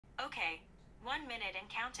Okay, 1 minute and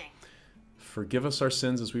counting. Forgive us our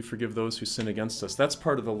sins as we forgive those who sin against us. That's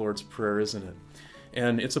part of the Lord's Prayer, isn't it?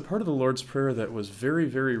 And it's a part of the Lord's Prayer that was very,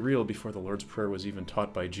 very real before the Lord's Prayer was even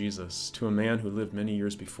taught by Jesus to a man who lived many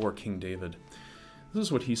years before King David. This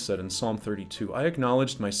is what he said in Psalm 32. I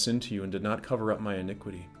acknowledged my sin to you and did not cover up my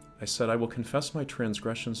iniquity. I said, I will confess my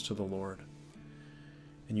transgressions to the Lord,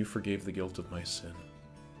 and you forgave the guilt of my sin.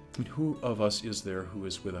 And who of us is there who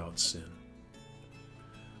is without sin?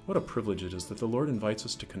 What a privilege it is that the Lord invites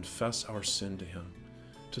us to confess our sin to him,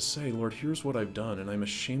 to say, Lord, here's what I've done, and I'm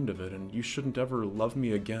ashamed of it, and you shouldn't ever love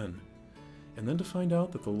me again. And then to find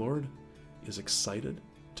out that the Lord is excited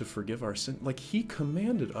to forgive our sin. Like he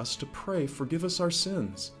commanded us to pray, forgive us our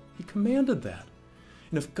sins. He commanded that.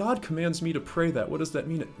 And if God commands me to pray that, what does that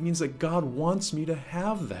mean? It means that God wants me to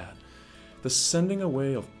have that. The sending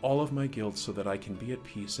away of all of my guilt so that I can be at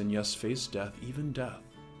peace and yes, face death, even death,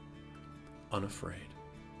 unafraid.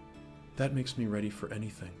 That makes me ready for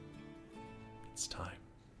anything. It's time.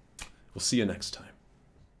 We'll see you next time.